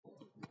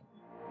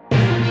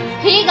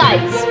Hey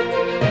guys,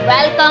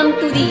 welcome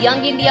to the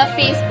Young India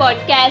Face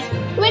podcast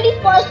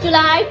 21st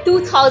July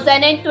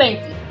 2020.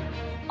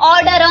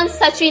 Order on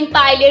Sachin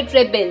Pilot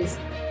rebels.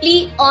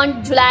 Plea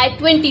on July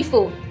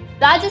 24.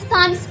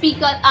 Rajasthan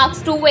Speaker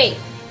asked to wait.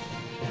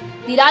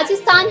 The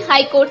Rajasthan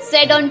High Court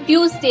said on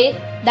Tuesday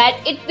that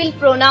it will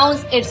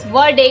pronounce its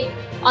verdict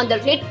on the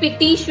writ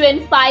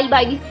petition filed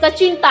by the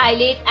Sachin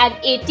Pilot and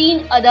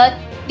 18 other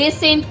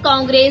dissent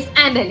Congress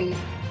MLAs,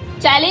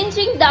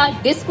 challenging the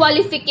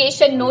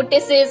disqualification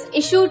notices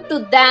issued to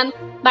them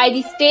by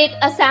the State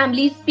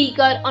Assembly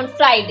Speaker on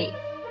Friday.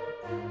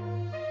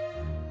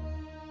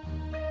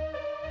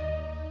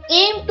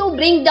 Aim to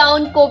bring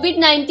down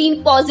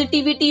COVID-19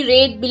 positivity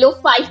rate below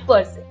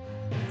 5%,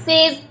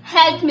 says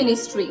Health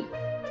Ministry.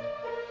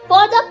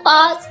 For the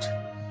past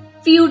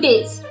few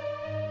days,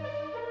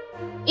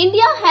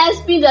 India has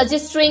been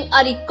registering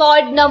a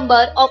record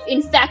number of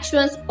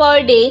infections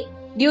per day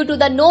due to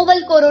the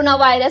novel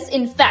coronavirus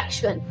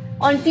infection.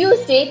 On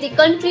Tuesday, the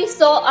country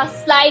saw a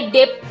slight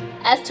dip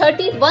as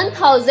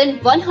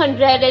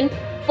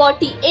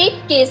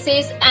 31,148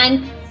 cases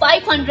and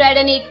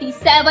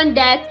 587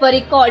 deaths were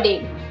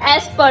recorded.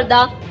 As per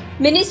the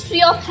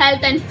Ministry of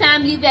Health and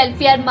Family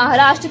Welfare,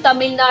 Maharashtra,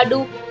 Tamil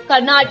Nadu,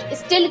 Karnataka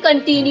still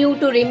continue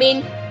to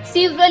remain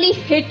severely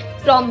hit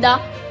from the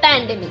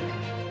pandemic.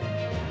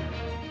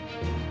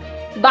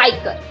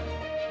 Biker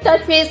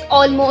touches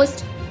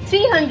almost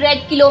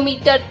 300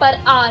 km per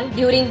hour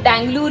during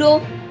Bengaluru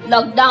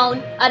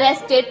lockdown,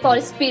 arrested for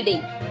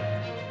speeding.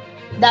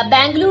 The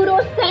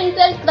Bengaluru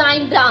Central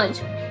Crime Branch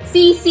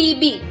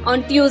 (CCB)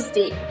 on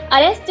Tuesday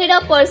arrested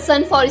a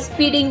person for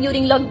speeding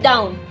during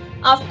lockdown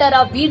after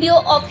a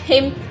video of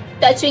him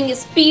touching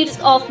speeds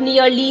of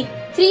nearly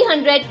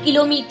 300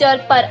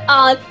 km per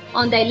hour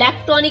on the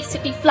Electronic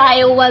City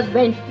flyover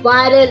went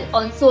viral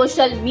on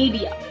social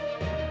media.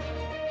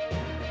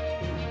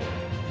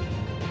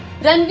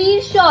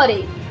 Ranveer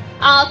Shaurya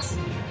asks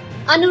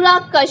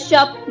Anurag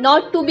Kashyap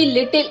not to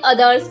belittle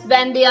others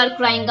when they are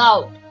crying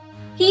out.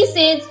 He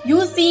says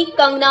you see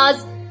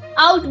Kangana's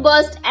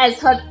outburst as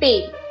her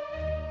pain.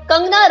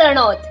 Kangana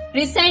Ranaut's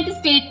recent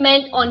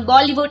statement on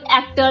Bollywood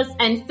actors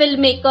and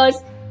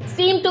filmmakers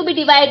seem to be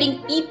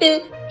dividing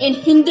people in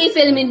Hindi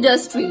film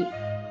industry.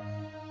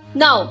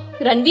 Now,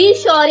 Ranveer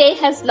Shaurya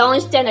has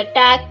launched an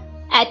attack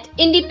at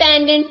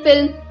independent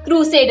film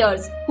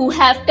crusaders who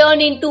have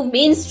turned into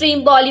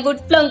mainstream Bollywood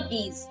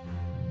flunkies.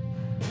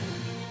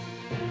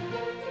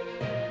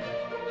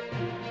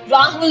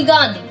 Rahul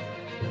Gandhi,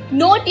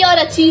 note your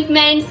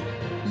achievements,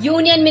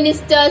 Union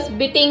Ministers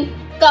bidding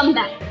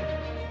comeback.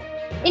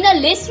 In a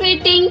list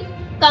rating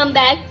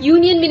comeback,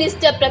 Union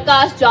Minister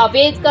Prakash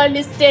Javadekar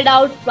listed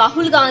out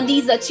Rahul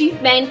Gandhi's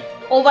achievement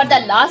over the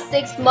last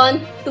 6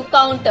 months to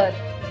counter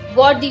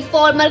what the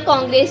former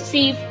Congress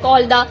chief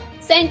called the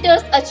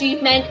centre's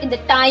achievement in the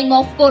time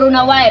of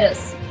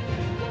coronavirus.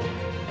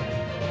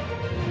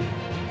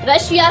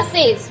 Russia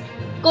says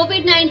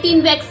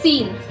COVID-19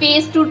 vaccine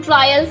phase 2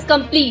 trials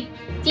complete,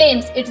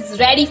 claims it is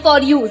ready for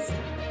use.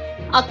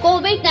 A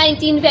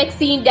COVID-19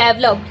 vaccine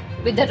developed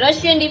with the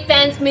Russian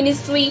Defense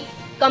Ministry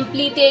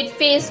completed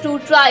phase 2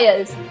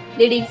 trials,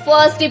 leading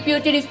first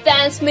Deputy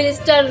Defense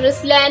Minister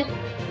Ruslan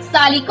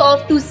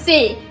Salikov to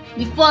say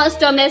the first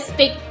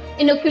domestic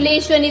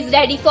inoculation is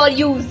ready for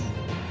use.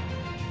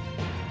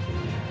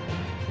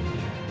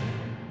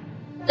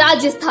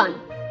 Rajasthan,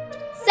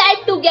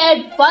 set to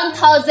get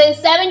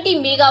 1070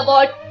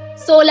 megawatt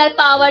solar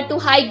power to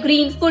high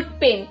green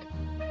footprint.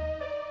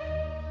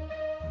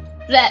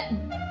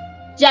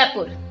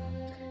 Jaipur,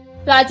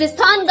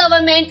 Rajasthan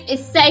government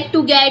is set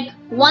to get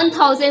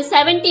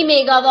 1070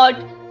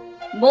 megawatt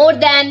more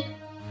than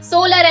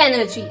solar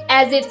energy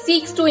as it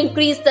seeks to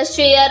increase the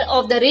share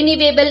of the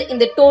renewable in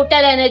the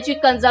total energy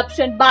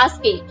consumption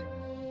basket.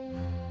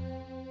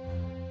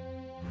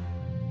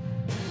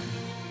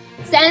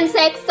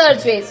 Sensex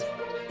surges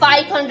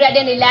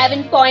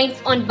 511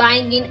 points on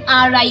buying in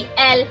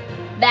RIL.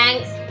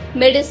 Banks,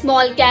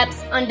 mid-small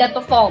caps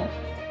underperform.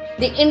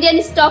 The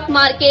Indian stock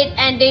market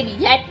ended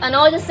yet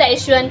another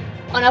session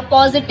on a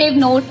positive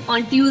note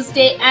on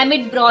Tuesday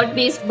amid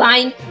broad-based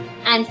buying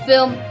and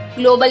firm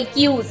global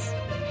cues.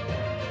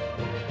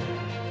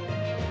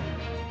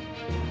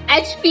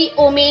 HP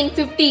Omen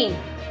 15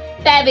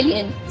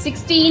 Pavilion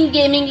 16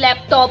 gaming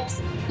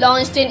laptops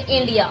launched in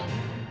India.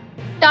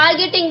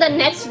 Targeting the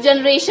next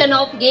generation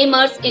of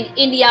gamers in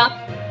India,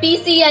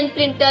 PC and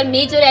printer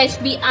major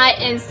HB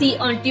Inc.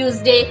 on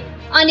Tuesday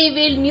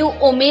unveiled new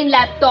Omen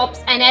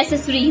laptops and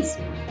accessories,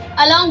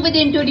 along with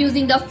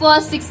introducing the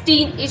first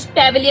 16-inch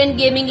Pavilion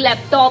gaming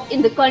laptop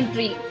in the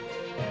country.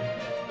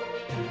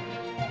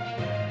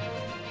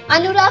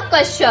 Anurag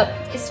Kashyap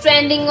is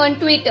trending on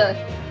Twitter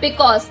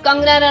because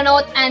Kangana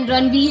Ranaut and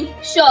Ranveer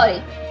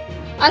Shaurya.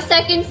 A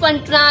second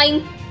fun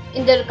trying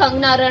in the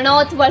Kangana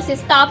Ranaut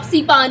versus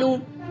Taapsee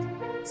Pannu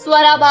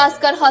Swara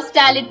Bhaskar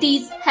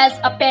hostilities has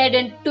appeared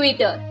on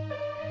Twitter.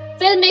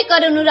 Filmmaker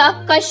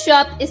Anurag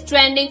Kashyap is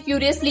trending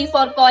furiously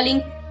for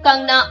calling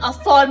Kangana a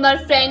former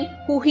friend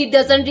who he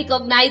doesn't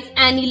recognize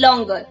any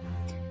longer.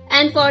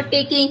 and for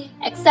taking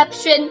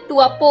exception to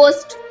a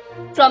post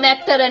from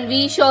actor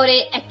Ranveer Shore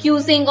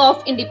accusing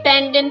of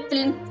independent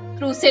film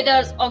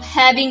crusaders of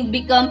having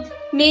become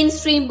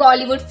mainstream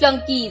Bollywood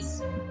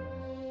flunkies.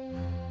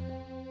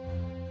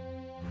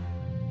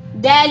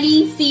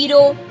 Delhi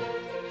Zero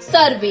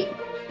Survey.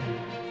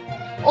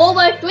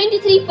 Over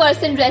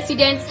 23%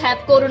 residents have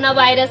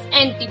coronavirus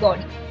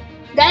antibody.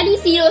 Delhi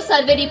Zero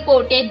Survey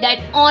reported that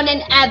on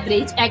an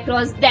average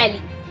across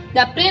Delhi,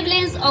 the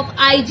prevalence of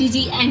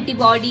IgG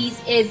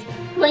antibodies is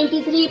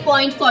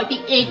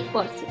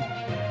 23.48%.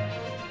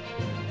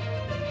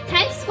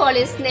 Thanks for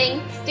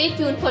listening. Stay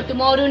tuned for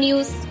tomorrow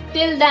news.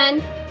 Till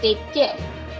then, take care.